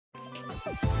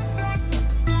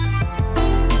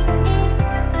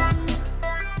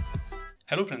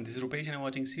Hello friends, this is Rupesh and I'm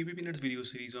watching CPP Nuts video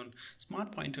series on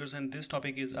smart pointers, and this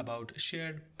topic is about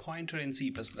shared pointer in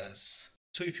C++.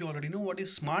 So if you already know what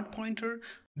is smart pointer,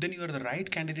 then you are the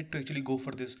right candidate to actually go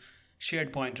for this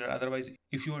shared pointer. Otherwise,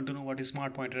 if you want to know what is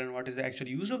smart pointer and what is the actual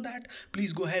use of that,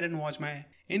 please go ahead and watch my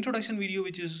introduction video,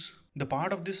 which is the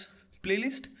part of this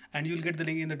playlist, and you'll get the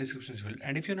link in the description field.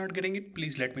 And if you're not getting it,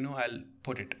 please let me know, I'll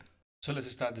put it. So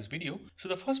let's start this video. So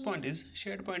the first point is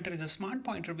shared pointer is a smart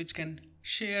pointer which can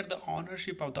share the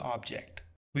ownership of the object,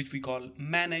 which we call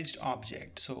managed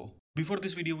object. So before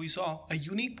this video, we saw a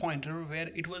unique pointer where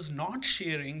it was not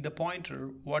sharing the pointer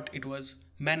what it was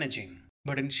managing.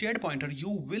 But in shared pointer,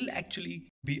 you will actually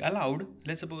be allowed.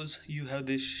 Let's suppose you have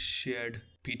this shared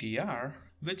PTR,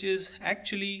 which is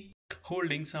actually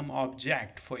holding some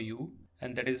object for you,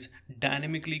 and that is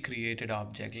dynamically created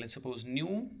object. Let's suppose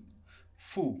new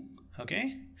foo.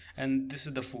 Okay, and this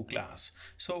is the foo class.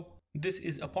 So this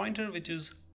is a pointer which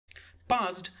is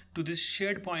passed to this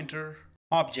shared pointer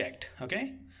object.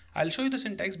 Okay, I'll show you the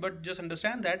syntax, but just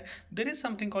understand that there is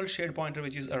something called shared pointer,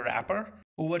 which is a wrapper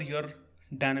over your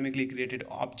dynamically created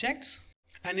objects,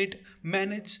 and it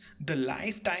manages the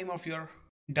lifetime of your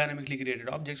dynamically created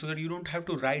object, so that you don't have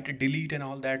to write delete and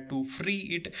all that to free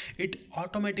it. It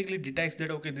automatically detects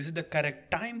that, okay, this is the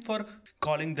correct time for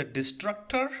calling the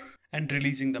destructor and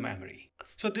releasing the memory.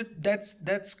 So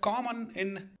that's common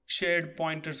in shared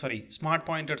pointers, smart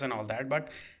pointers and all that.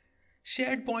 But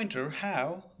shared pointer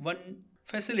have one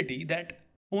facility that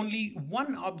only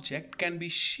one object can be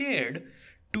shared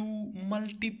to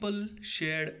multiple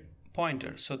shared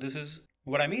pointers. So this is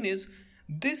what I mean is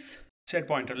this shared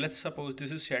pointer. Let's suppose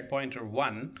this is shared pointer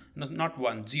 1, not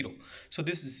 1, 0. So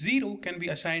this 0 can be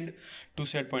assigned to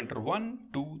shared pointer 1,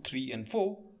 2, 3 and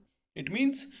 4. It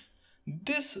means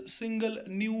this single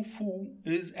new foo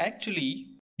is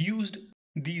actually used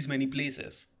these many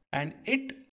places, and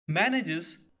it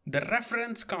manages the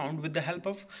reference count with the help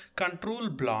of control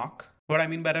block. What I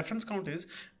mean by reference count is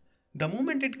the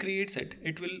moment it creates it,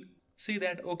 it will say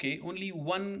that, okay, only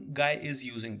one guy is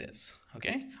using this.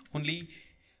 Okay, only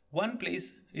one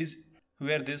place is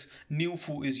where this new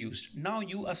foo is used. Now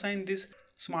you assign this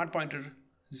smart pointer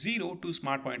 0 to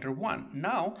smart pointer 1.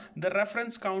 Now the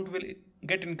reference count will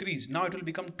get increased. Now it will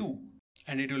become 2,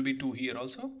 and it will be 2 here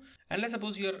also. And let's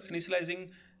suppose you are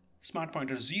initializing smart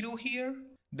pointer 0 here,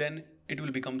 then it will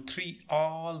become 3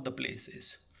 all the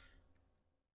places.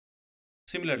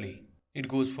 Similarly, it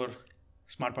goes for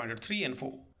smart pointer 3 and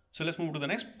 4. So let's move to the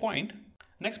next point.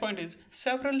 Next point is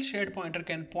several shared pointer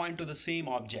can point to the same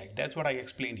object. That's what I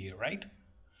explained here, right?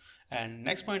 And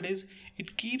next point is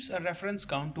it keeps a reference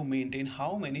count to maintain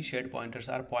how many shared pointers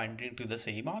are pointing to the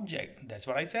same object. That's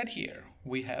what I said here.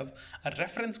 We have a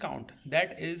reference count,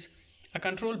 that is a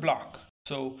control block.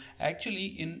 So actually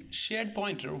in shared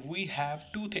pointer we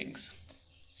have two things.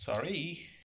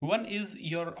 One is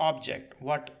your object,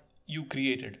 what you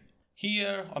created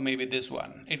here, or maybe this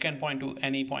one. It can point to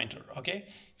any pointer. Okay,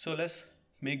 so let's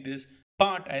make this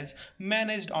part as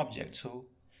managed object. So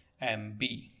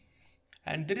MB.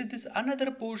 And there is this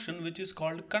another portion which is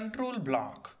called control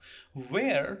block,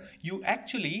 where you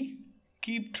actually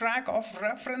keep track of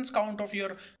reference count of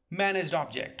your managed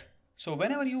object. So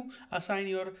whenever you assign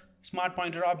your smart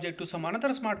pointer object to some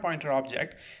another smart pointer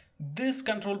object, this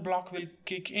control block will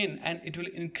kick in and it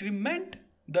will increment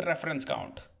the reference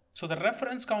count. So the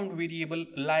reference count variable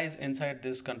lies inside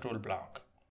this control block.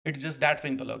 It's just that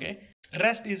simple, okay?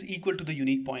 Rest is equal to the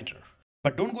unique pointer.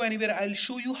 But don't go anywhere. I'll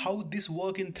show you how this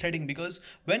works in threading, because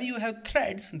when you have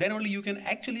threads, then only you can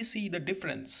actually see the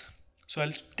difference. So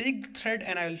I'll take the thread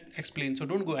and I'll explain. So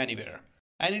don't go anywhere.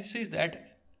 And it says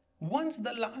that once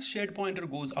the last shared pointer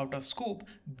goes out of scope,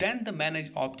 then the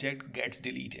managed object gets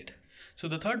deleted. So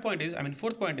the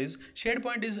fourth point is shared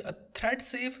point is a thread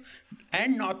safe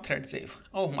and not thread safe.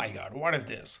 Oh my God, what is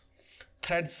this?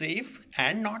 Thread safe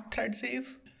and not thread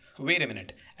safe? Wait a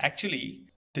minute. Actually,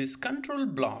 this control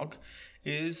block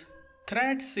is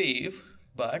thread safe,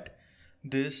 but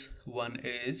this one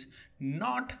is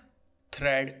not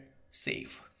thread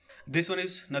safe. This one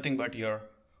is nothing but your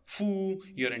foo,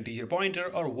 your integer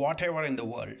pointer, or whatever in the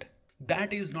world.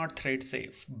 That is not thread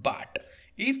safe. But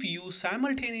if you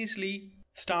simultaneously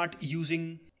start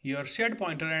using your shared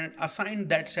pointer and assign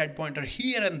that shared pointer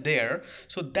here and there,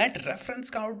 so that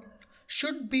reference count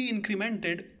should be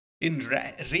incremented in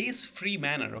race-free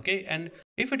manner, okay? And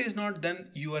if it is not, then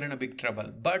you are in a big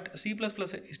trouble. But C++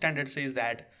 standard says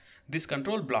that this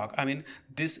control block,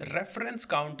 this reference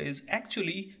count is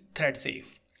actually thread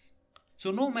safe. So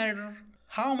no matter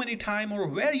how many times or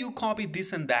where you copy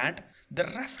this and that, the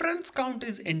reference count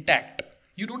is intact.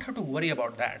 You don't have to worry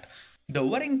about that. The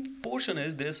worrying portion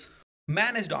is this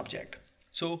managed object.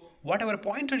 So whatever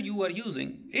pointer you are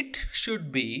using, it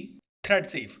should be thread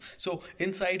safe. So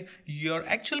inside your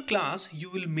actual class, you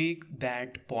will make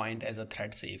that point as a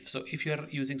thread safe. So if you are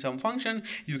using some function,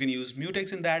 you can use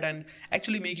mutex in that and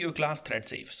actually make your class thread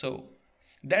safe. So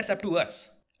that's up to us.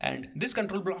 And this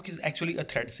control block is actually a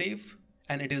thread safe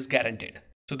and it is guaranteed.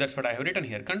 So that's what I have written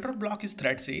here. Control block is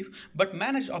thread safe, but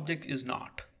managed object is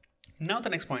not. Now the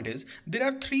next point is there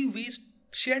are 3 ways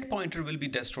shared pointer will be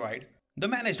destroyed. The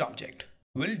managed object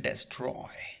will destroy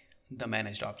the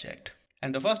managed object.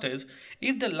 And the first is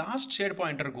if the last shared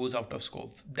pointer goes out of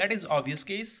scope. That is obvious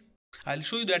case. I'll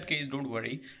show you that case, don't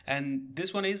worry. And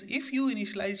this one is if you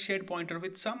initialize shared pointer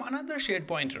with some another shared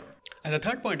pointer. And the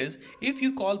third point is if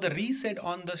you call the reset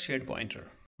on the shared pointer,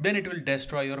 then it will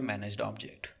destroy your managed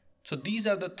object. So these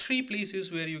are the 3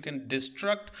 places where you can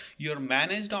destruct your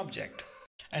managed object.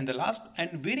 And the last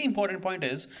and very important point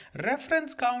is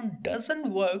reference count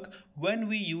doesn't work when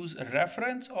we use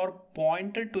reference or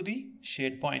pointer to the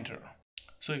shared pointer.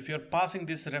 So if you're passing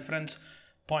this reference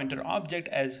pointer object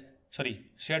as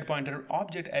shared pointer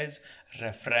object as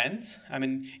reference, I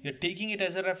mean you're taking it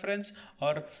as a reference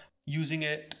or using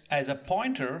it as a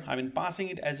pointer, I mean passing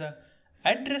it as a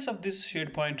address of this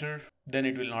shared pointer, then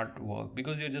it will not work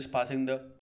because you're just passing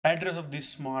the address of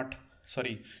this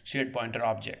shared pointer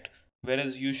object.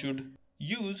 Whereas you should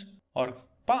use or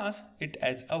pass it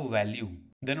as a value.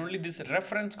 Then only this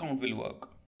reference count will work.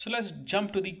 So let's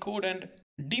jump to the code and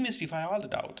demystify all the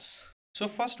doubts. So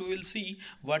first we will see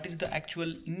what is the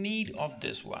actual need of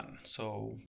this one.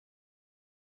 So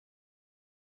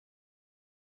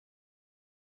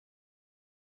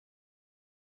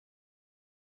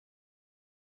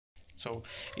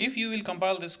if you will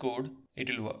compile this code, it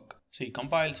will work. So you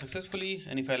compile successfully,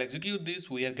 and if I'll execute this,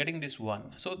 we are getting this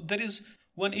 1. So there is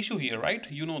one issue here, right?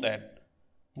 You know that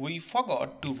we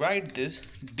forgot to write this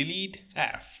delete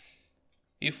f.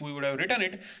 If we would have written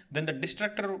it, then the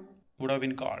destructor would have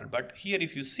been called. But here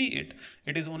if you see it,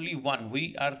 it is only 1.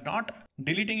 We are not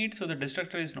deleting it, so the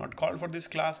destructor is not called for this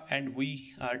class, and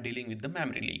we are dealing with the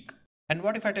memory leak. And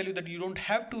what if I tell you that you don't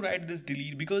have to write this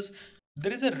delete because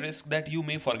there is a risk that you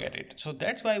may forget it. So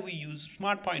that's why we use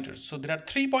smart pointers. So there are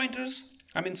 3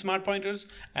 smart pointers,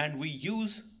 and we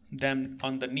use them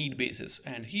on the need basis.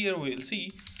 And here we will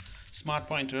see smart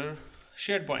pointer,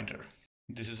 shared pointer.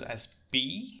 This is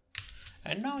sp,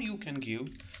 and now you can give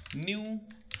new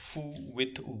foo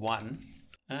with 1,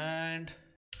 and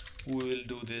we will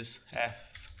do this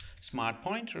f smart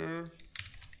pointer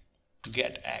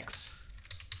get x.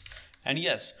 And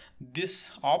yes, this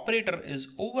operator is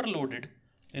overloaded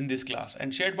in this class,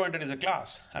 and shared pointer is a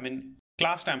class,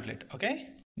 class template. Okay.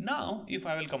 Now if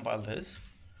I will compile this,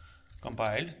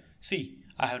 compiled, see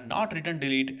I have not written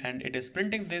delete and it is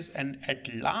printing this, and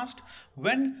at last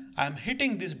when I'm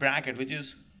hitting this bracket which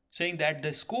is saying that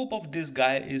the scope of this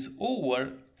guy is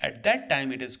over, at that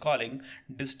time it is calling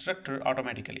destructor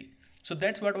automatically. So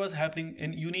that's what was happening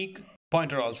in unique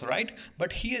pointer also, right?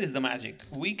 But here is the magic.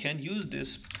 We can use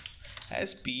this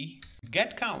sp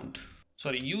get count,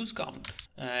 use count,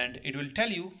 and it will tell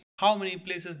you how many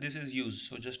places this is used.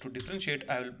 So just to differentiate,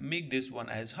 I will make this one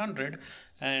as 100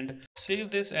 and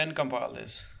save this and compile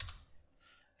this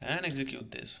and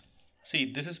execute this. See,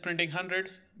 this is printing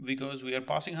 100 because we are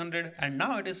passing 100, and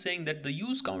now it is saying that the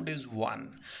use count is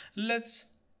 1. Let's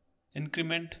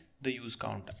increment the use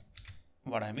count.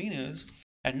 What I mean is,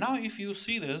 and now if you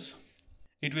see this,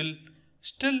 it will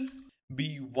still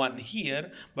be 1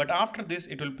 here, but after this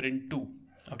it will print 2.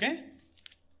 Okay,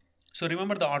 so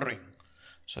remember the ordering.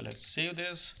 So let's save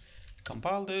this,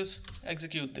 compile this,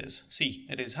 execute this. See,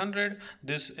 it is 100,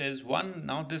 this is 1,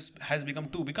 now this has become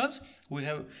 2 because we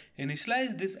have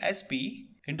initialized this sp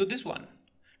into this one.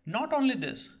 Not only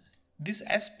this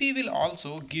sp will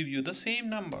also give you the same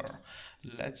number.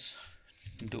 Let's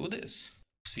do this.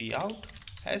 Cout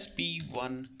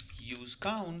sp1 use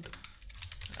count,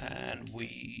 and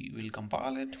we will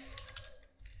compile it,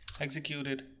 execute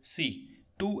it. See,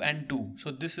 2 and 2.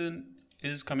 So this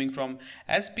is coming from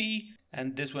sp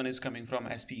and this one is coming from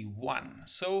sp1.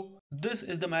 So this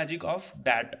is the magic of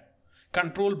that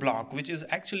control block, which is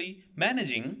actually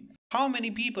managing how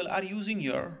many people are using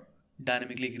your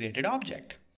dynamically created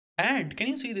object. And can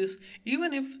you see this?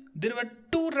 Even if there were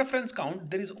 2 reference count,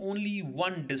 there is only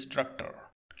 1 destructor.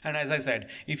 And as I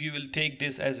said, if you will take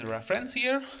this as a reference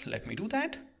here, let me do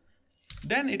that,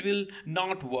 then it will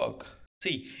not work.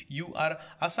 See, you are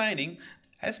assigning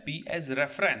sp as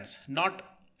reference, not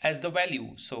as the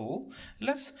value. So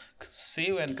let's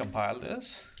save and compile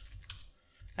this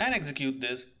and execute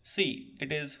this. See,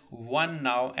 it is 1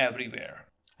 now everywhere.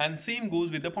 And same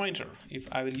goes with the pointer. If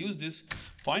I will use this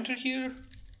pointer here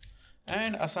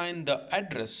and assign the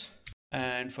address,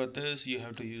 and for this you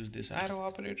have to use this arrow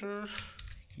operator.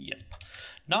 Yep.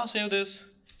 Now save this,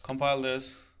 compile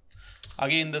this.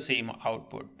 Again the same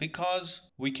output, because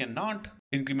we cannot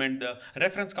increment the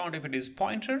reference count if it is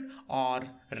pointer or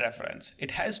reference.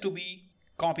 It has to be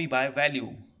copy by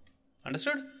value.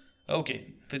 Understood?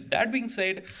 Okay, with that being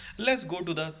said, let's go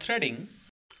to the threading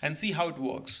and see how it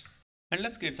works. And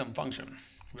let's create some function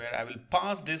where I will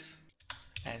pass this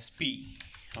as P.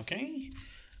 Okay,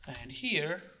 and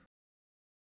here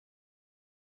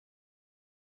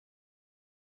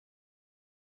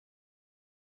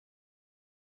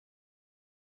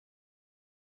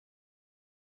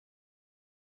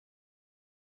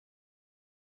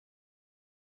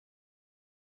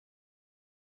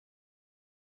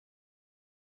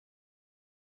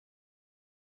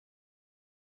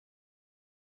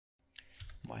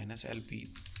minus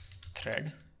LP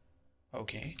thread.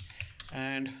 Okay,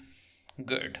 and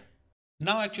good.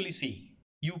 Now actually see,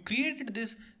 you created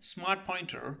this smart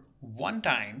pointer one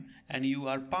time and you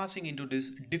are passing into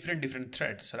this different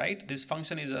threads, right? This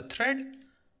function is a thread.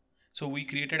 So we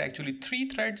created actually 3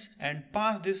 threads and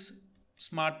passed this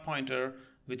smart pointer,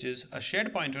 which is a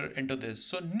shared pointer, into this.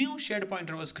 So new shared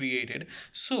pointer was created.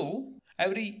 So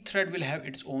every thread will have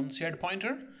its own shared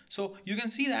pointer. So you can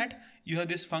see that you have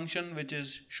this function which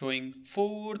is showing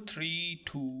 4, 3,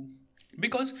 2,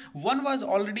 because one was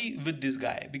already with this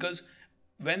guy, because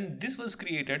when this was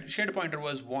created, shared pointer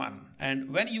was 1,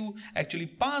 and when you actually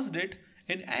passed it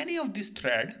in any of this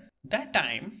thread, that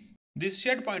time this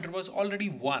shared pointer was already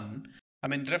 1. I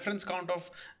mean, reference count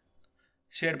of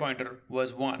shared pointer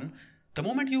was 1. The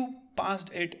moment you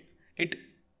passed it, it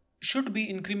should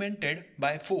be incremented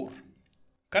by 4,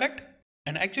 correct?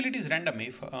 And actually it is random.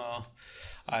 If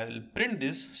I will print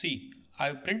this, see,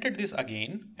 I printed this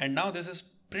again, and now this is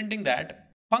printing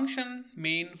that function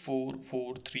main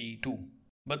 4432.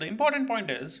 But the important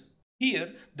point is,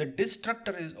 here the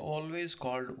destructor is always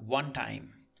called one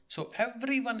time. So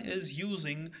everyone is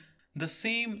using the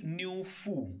same new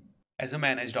foo as a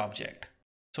managed object.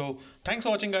 So thanks for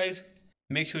watching, guys.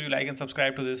 Make sure you like and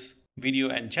subscribe to this video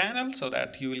and channel so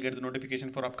that you will get the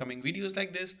notification for upcoming videos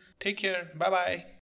like this. Take care. Bye bye.